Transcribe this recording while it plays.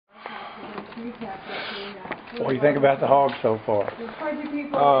What do you think about the Hogs so far?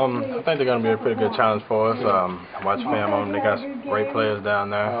 I think they're going to be a pretty good challenge for us. I watch film on them. They got some great players down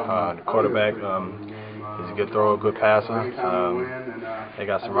there. The quarterback is a good thrower, good passer. They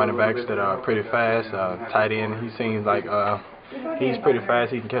got some running backs that are pretty fast. Tight end, he seems like he's pretty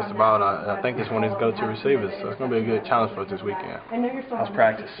fast. He can catch the ball. I think it's one of his go-to receivers. So it's going to be a good challenge for us this weekend. How's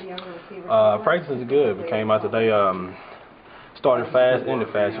practice? Practice is good. We came out today. Started fast, ended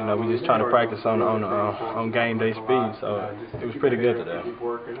fast. You know, we just trying to practice on game day speed, so it was pretty good today.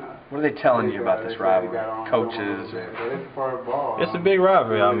 What are they telling you about this rivalry, coaches? It's a big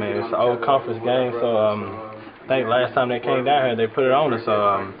rivalry. I mean, it's an old conference game, so I think last time they came down here, they put it on us.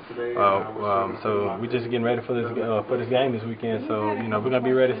 So we just getting ready for this game this weekend. So you know, we're gonna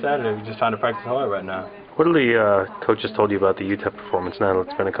be ready Saturday. We're just trying to practice hard right now. What are the coaches told you about the UTEP performance now that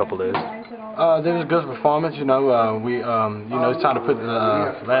it's been a couple days? There was a good performance. You know, it's time to put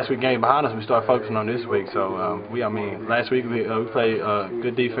the last week game behind us. We start focusing on this week. So I mean, last week we played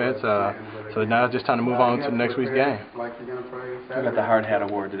good defense. So now it's just time to move on to the next week's game. Who got the hard hat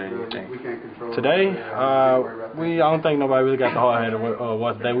award today, do you think? Today, I don't think nobody really got the hard hat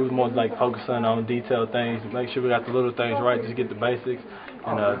award today. We was more like focusing on detailed things, make sure we got the little things right, just get the basics,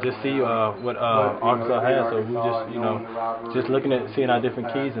 and just see what Arkansas has. So we just, just looking at seeing our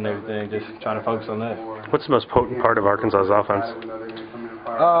different keys and everything, just trying to focus on that. What's the most potent part of Arkansas's offense?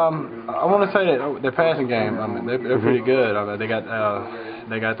 I want to say that their passing game. I mean, they're pretty good. I mean, they got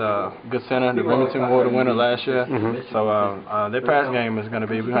good center. The Remington Award winner last year. So their passing game is going to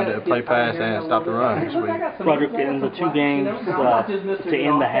be, we're going to play pass and stop the run this week. Roddrick, in the two games to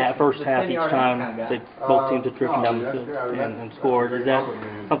end the first half each time, both teams have driven down the field and scored. Is that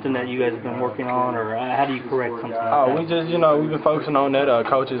something that you guys have been working on, or how do you correct something like that? We just, we've been focusing on that.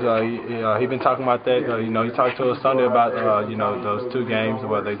 Coaches, he been talking about that. He talked to us Sunday about, those two games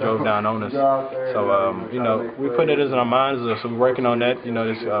where they drove down on us. So, we put it in our minds, so we're working on that.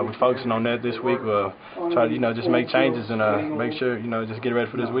 We're focusing on that this week. We'll try to, just make changes and make sure, just get ready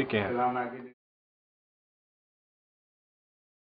for this weekend.